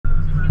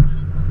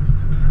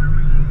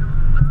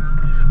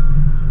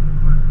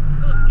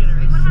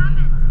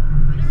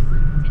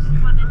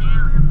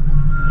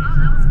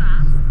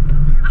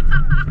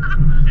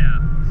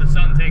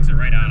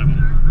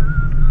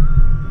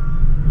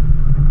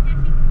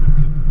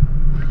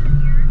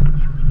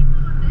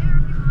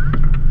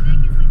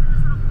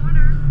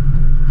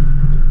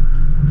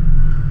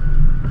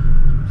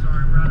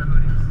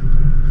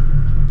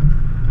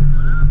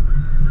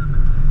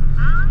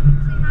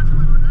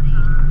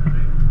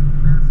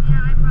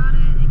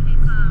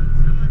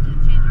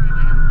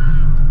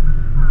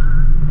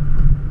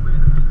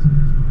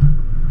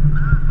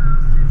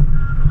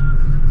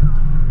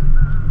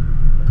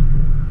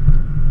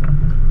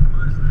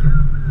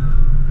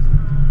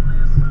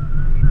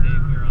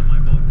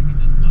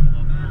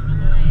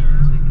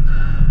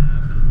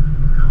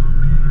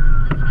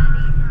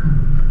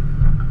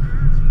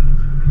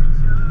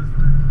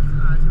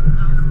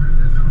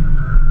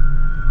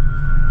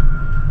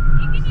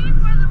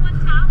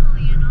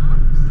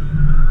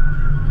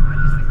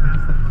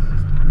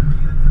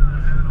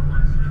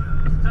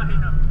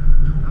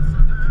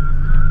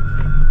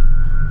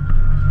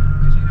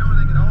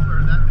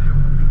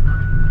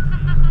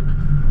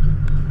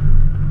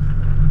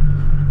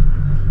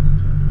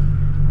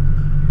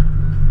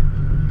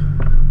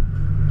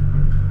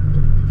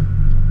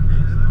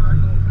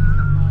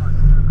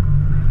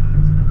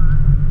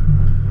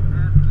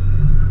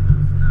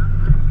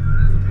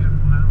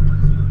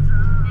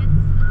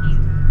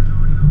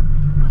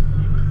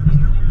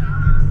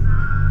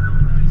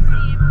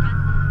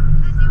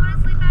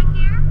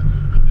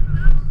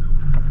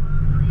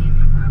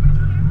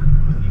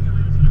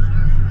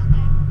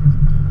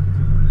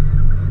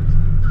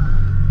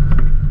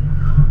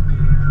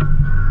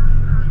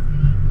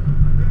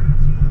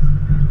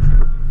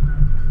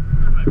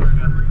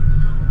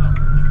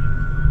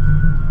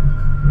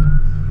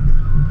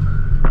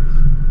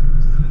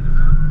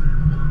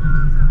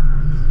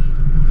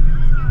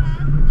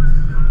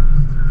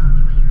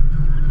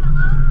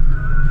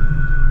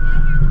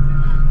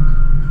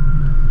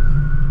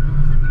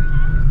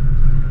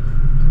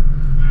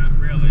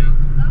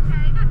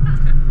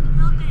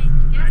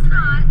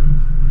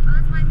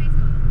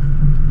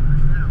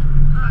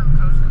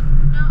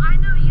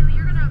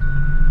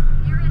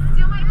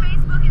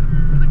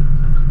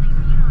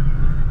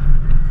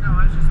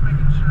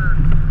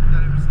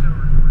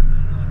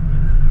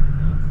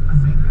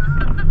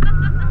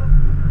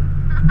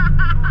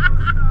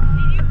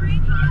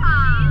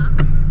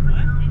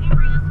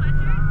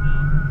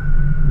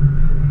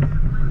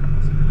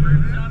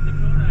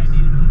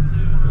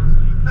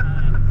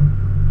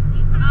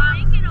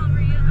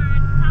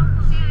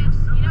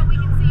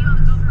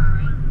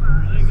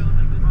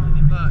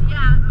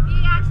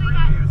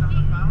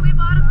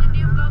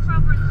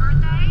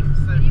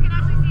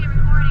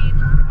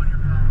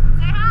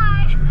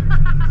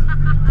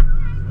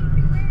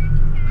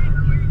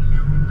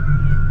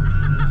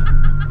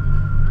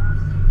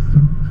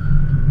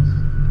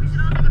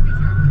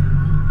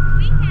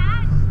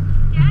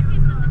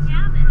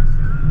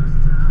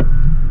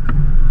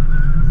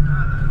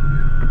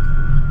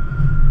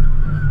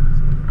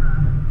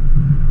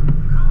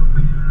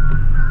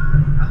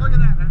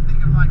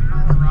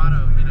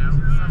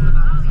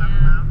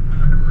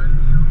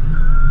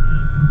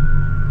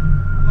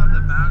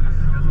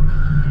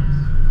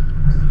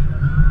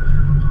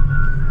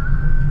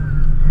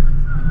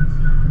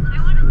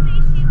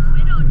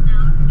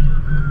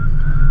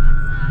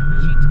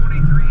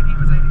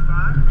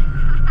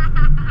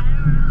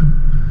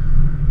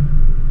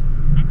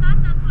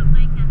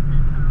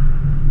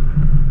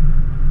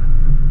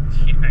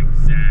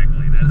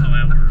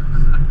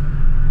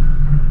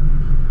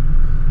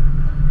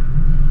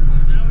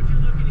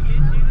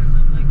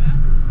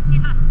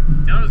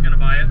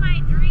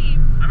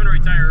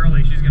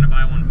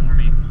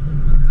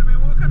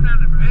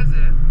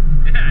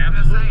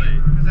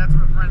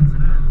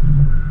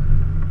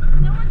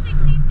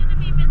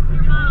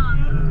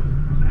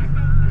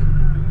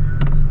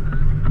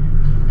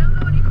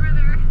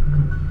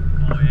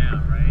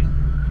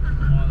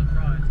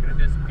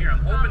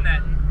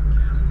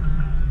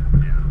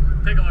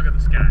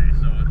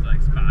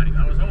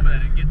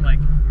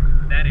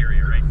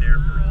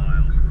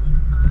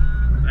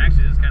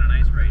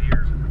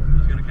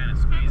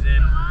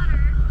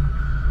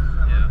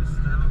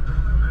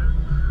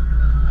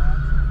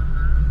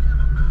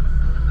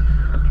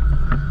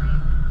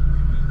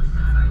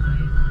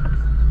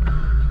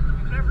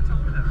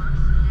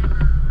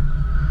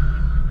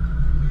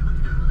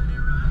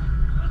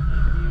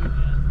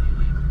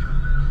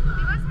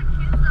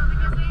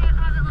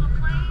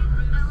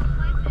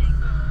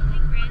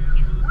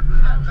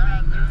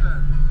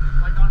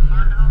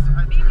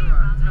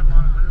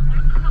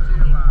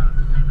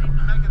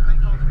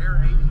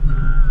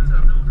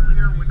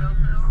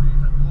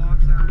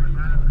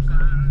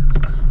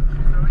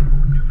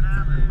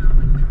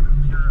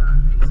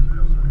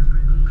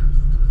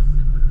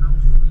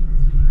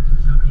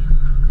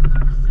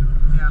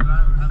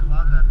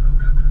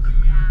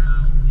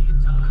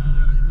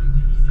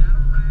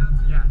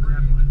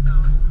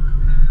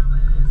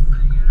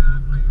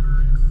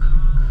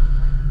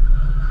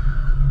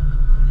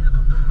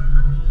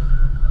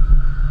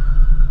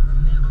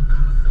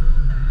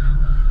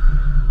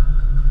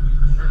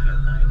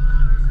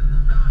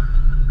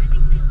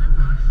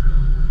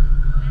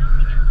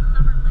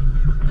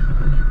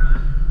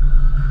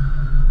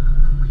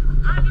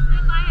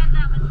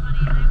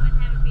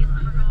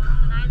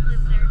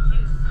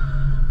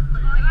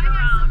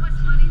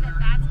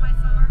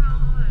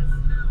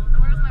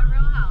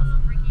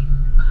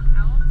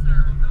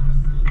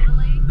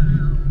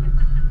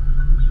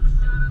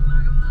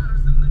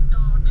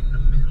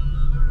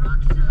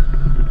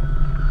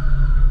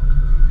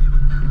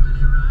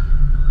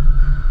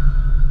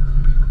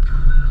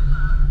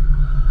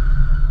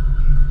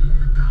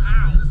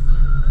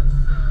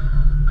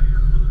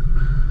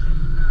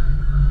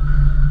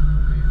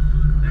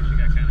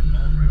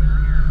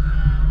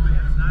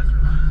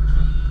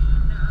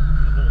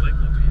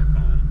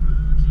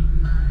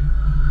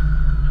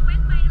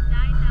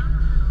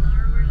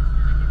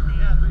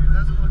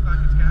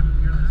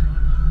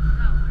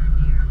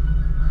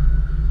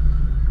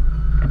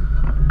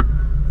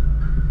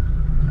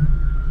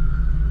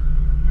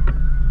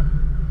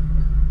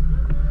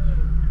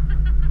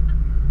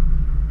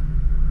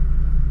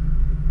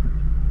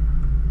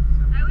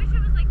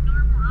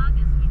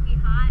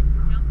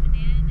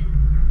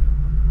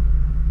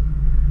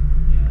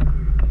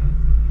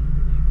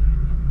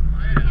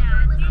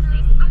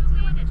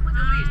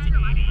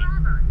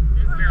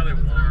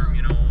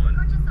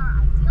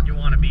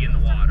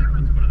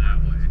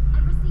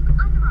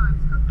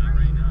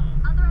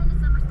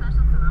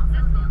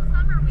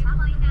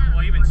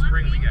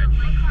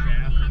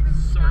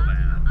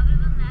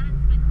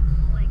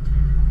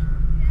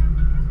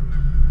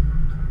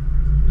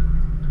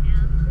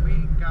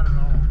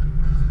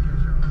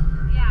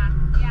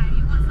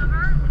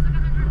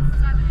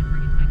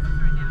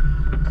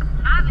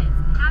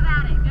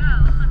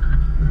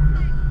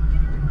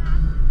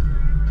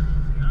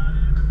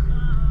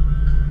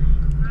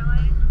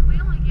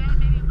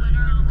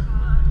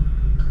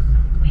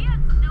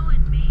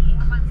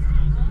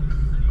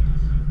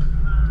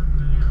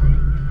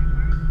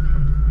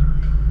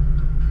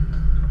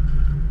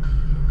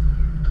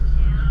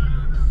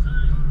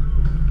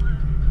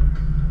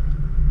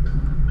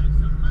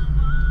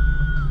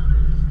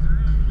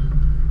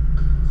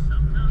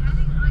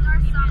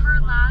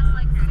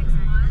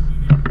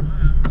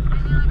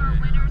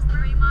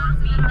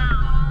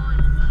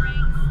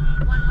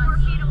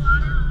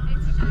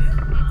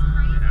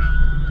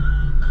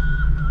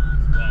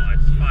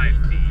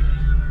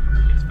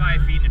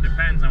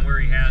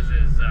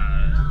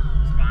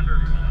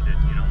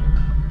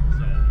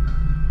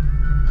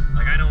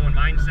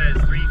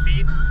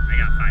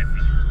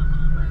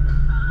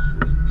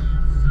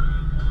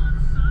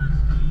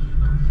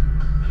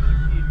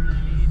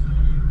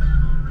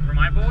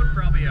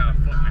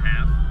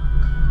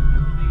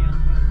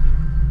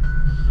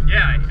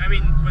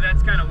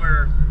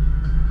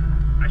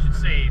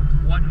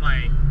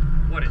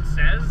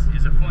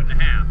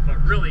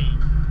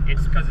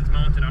it's because it's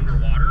mounted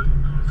underwater.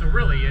 So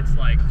really, it's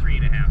like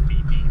 3.5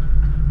 feet deep.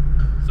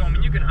 So I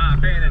mean, you can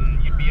hop in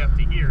and you'd be up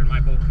to here, and my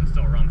boat can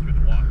still run through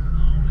the water.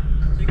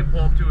 So you can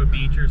pull up to a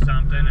beach or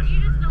something. And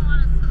you just don't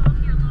want to smoke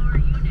your lower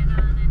unit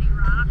on any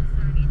rocks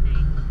or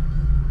anything.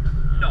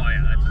 No,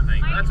 yeah, that's the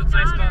thing. That's what's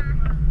nice about.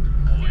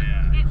 Oh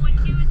yeah. When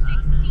she was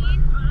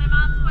 16, my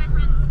mom's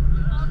boyfriend's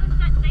oldest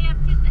set, he has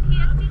 2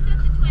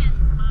 sets of twins.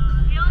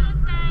 The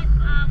oldest set,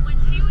 when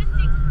she was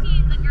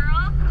 16, the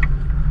girl took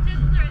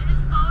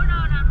his boat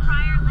out on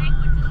Prior Lake,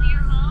 which is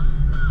near home.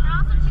 And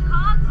all of a sudden she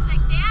called, she's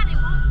like, Dad, it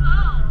won't go.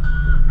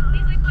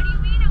 He's like, what do you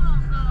mean it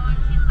won't go? And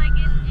she's like,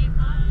 it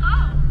won't go.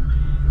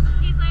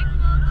 He's like,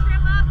 well,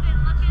 trim up and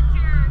look at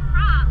your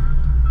prop.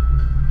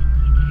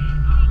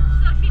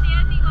 So she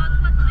did, and he goes,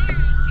 what's there?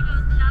 And she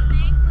goes,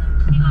 nothing.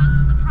 He goes,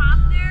 the prop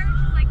there?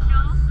 She's like,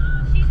 no.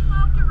 She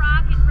smoked a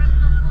rock and ripped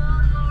the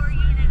whole lower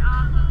unit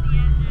off of the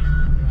engine.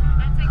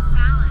 That's like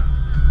solid.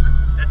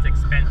 That's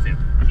expensive.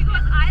 She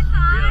goes, I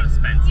thought real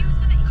expensive. he was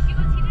gonna, she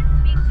goes, he didn't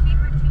speak to me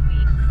for 2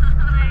 weeks.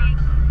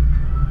 Like,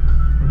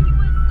 he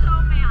was so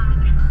mad.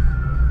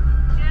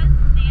 Just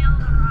nailed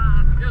a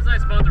rock. You know what's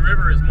nice about the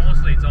river is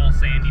mostly it's all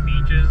sandy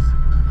beaches.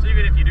 So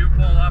even if you do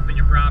pull up and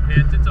your prop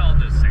hits, it's all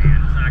just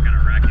sand. It's not going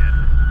to wreck it.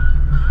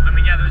 I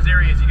mean, yeah, there's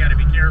areas you got to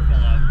be careful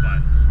of,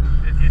 but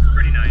it's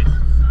pretty nice.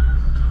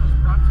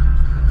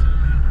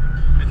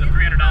 It's a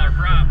 $300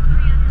 prop.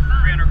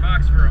 $300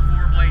 for a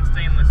 4-blade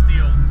stainless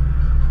steel.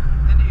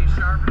 And do you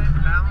sharpen it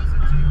and balance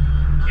it too?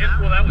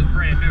 Well, that was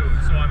brand new,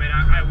 so I mean,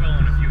 I will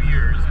in a few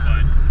years,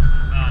 but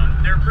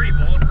they're pretty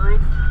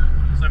bulletproof.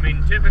 So I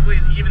mean, typically,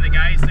 even the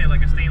guys say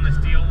like a stainless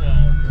steel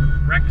will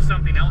wreck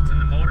something else in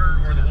the motor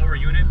or the lower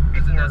unit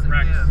before it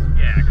wrecks.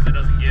 Yeah, because it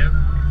doesn't give.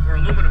 Or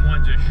aluminum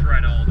ones just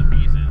shred all to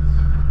pieces.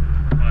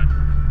 But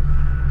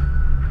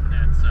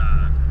that's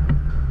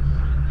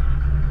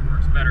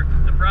works better.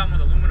 The problem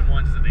with aluminum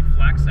ones is that they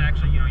flex.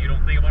 Actually, you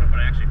don't think about it, but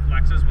it actually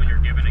flexes when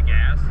you're giving it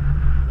gas.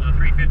 Well, the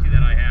 350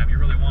 that I have, you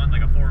really want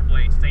like a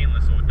 4-blade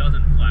stainless so it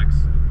doesn't flex.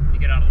 You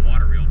get out of the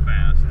water real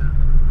fast.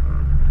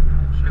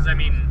 Because I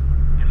mean,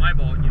 in my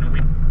boat,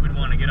 we'd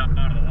want to get up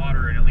out of the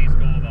water and at least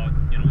go about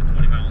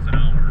 20 miles an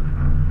hour.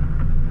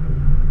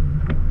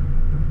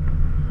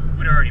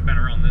 We'd already been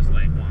around this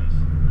lake once.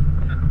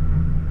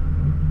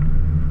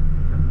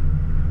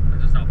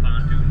 That's just how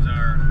pontoons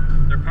are.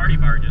 They're party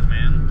barges,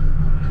 man.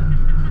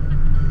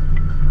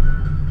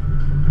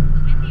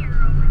 Windier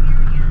over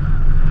here again.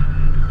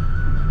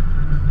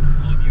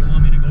 Well, if you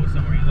want me to go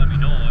somewhere, you let me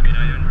know. I mean,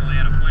 I didn't really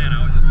have a plan.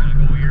 I was just going to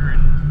go here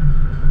and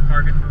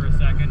park it for a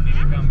second, maybe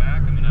come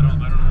back. I mean, I don't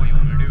know what you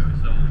want me to do,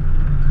 so.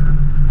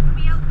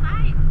 Be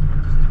outside.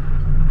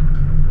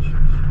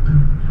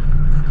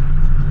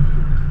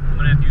 I'm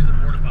going to have to use the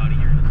porta potty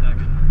here in a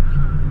second.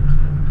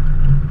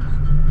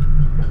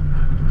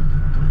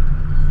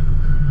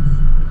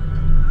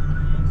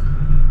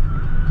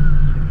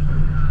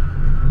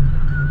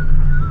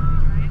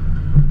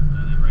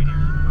 Right here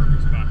is the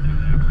perfect spot to do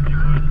that. Would you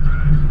go ahead and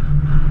drive?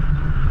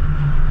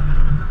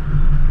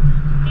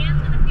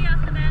 Dan's gonna pee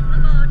off the back of the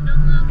boat.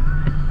 Don't look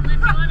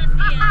unless you want to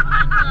see it.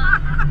 Don't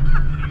look.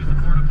 Use the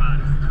porta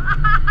potty.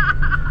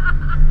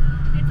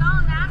 It's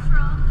all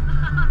natural.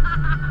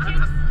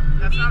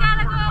 That's If you not a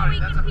gotta porta go, potty, we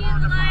that's can a pee in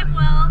the pond live potty.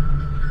 well.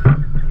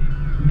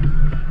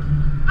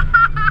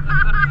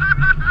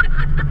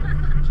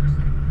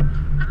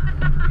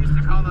 We used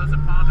to call those a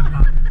pond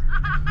potty.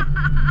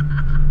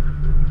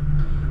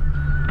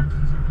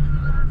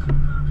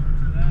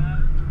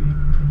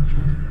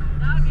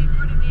 That would be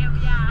pretty damn,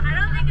 yeah. I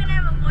don't think I'd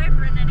have a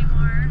boyfriend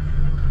anymore.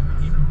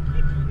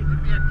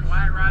 It'd be a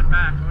quiet ride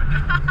back, wouldn't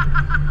it?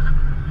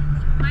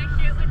 My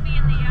shit would be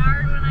in the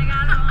yard when I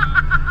got home.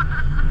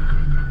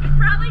 I'd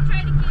probably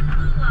try to keep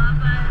Lula,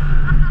 but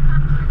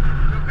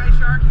You okay,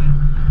 Sharky?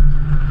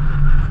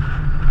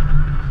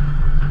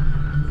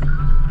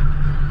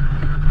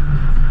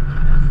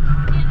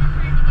 Shannon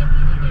tried to get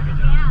me to give it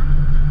gas.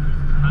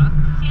 Huh?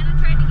 Shannon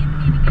tried to get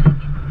me to give it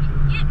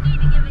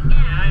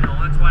gas. Yeah, I know.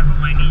 That's why I put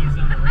my knees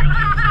on the railing.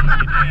 So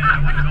if you did, I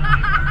wouldn't go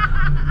anywhere.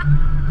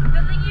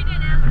 Good thing you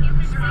didn't ask him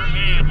to Smart drive.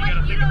 man, you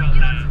gotta think about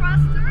You that. don't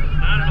trust her? You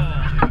don't Not at all.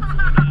 trust her?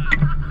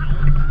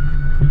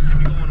 You'd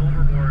be going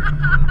overboard.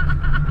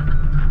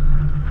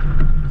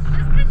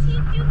 Just because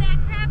he'd do that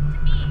crap to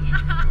me.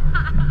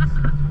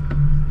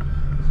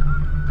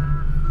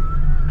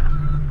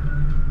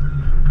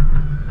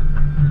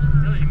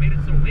 Really, you made it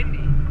so windy.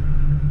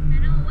 I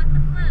know, what the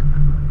flip?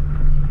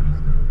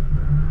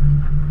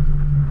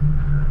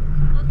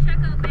 We'll check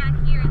out back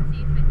here and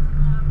see if it's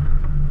calm.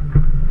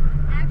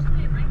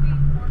 Actually, it might be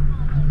more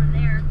calm over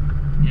there.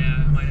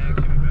 Yeah, it might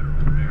actually be better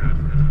over there.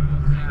 That's kind of what I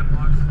was Yeah, thinking.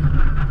 blocks.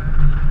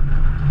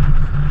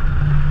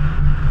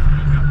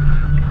 Sneak up in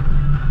that little.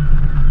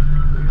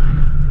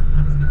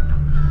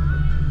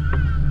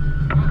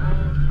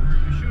 Uh-oh,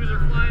 your shoes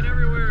are flying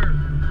everywhere.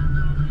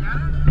 Got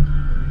it?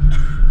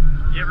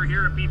 You ever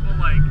hear of people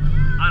like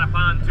on a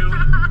pontoon?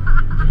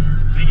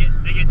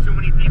 They get too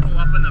many people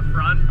up in the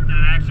front and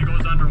it actually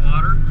goes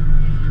underwater.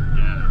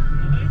 Yeah.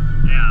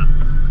 Yeah.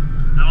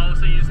 And all of a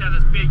sudden you just have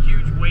this big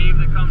huge wave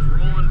that comes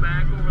rolling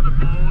back over the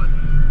boat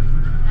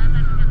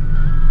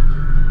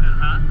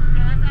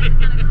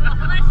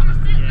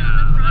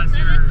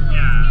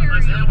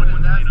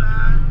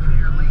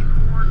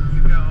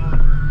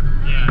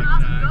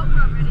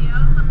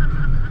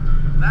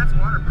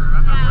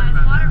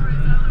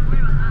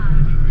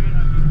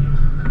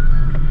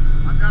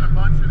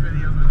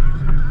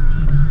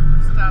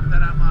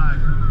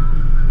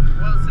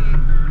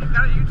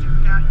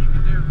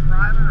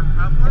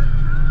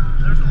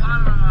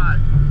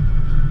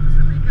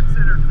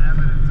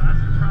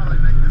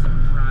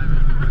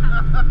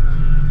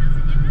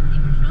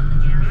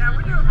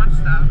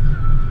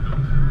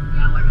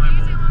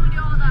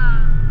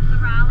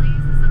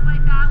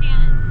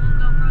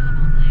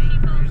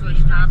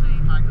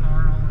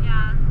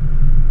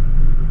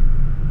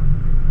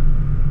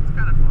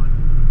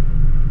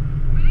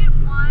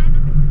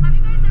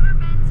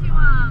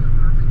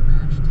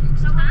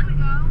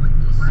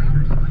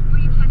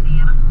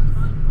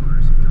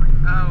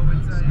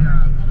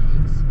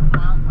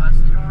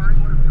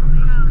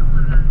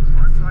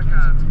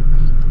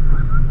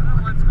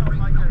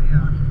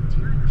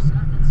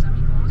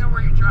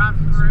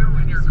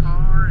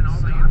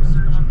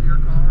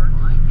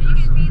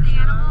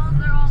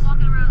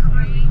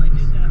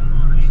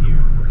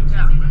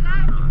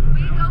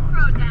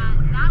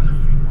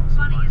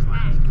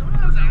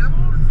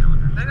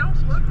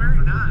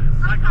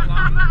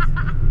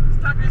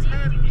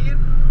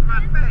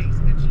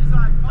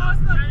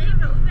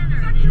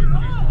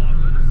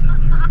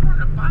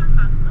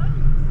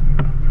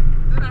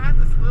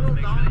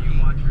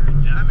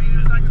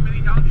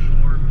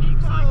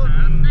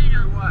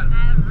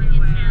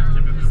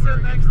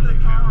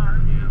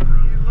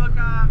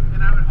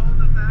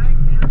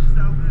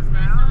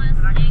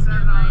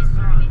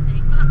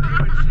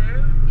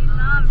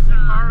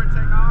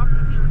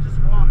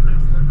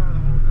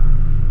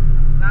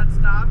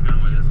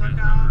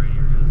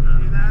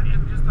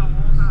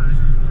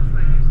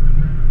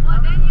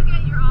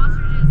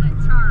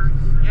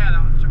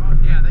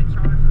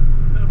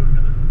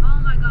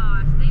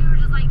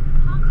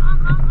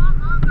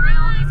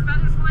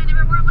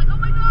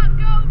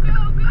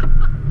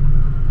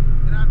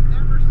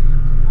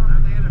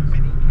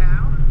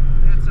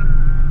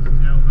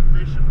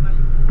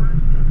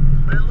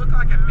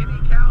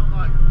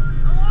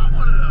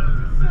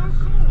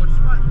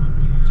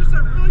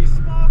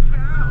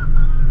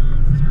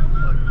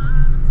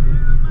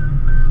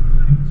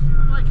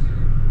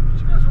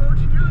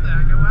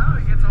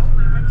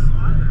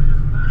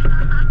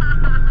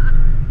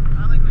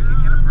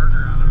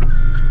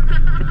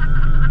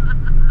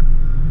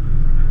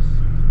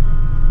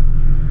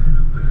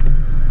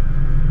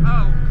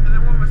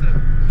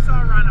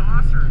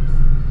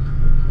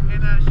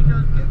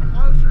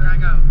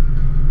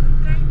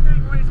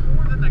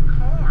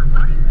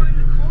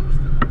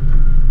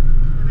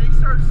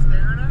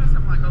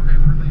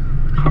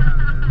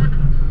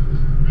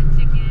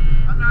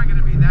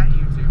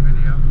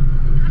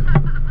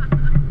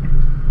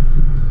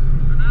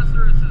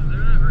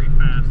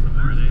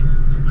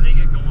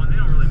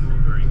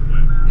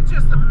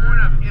point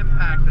of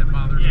impact that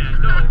bothers me. Yeah,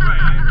 no,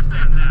 right, I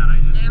understand that. I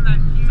just And that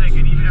huge,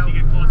 thinking even you know, if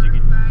you get close, you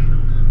could, thing.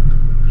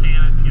 can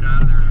it, get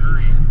out of there and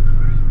hurry.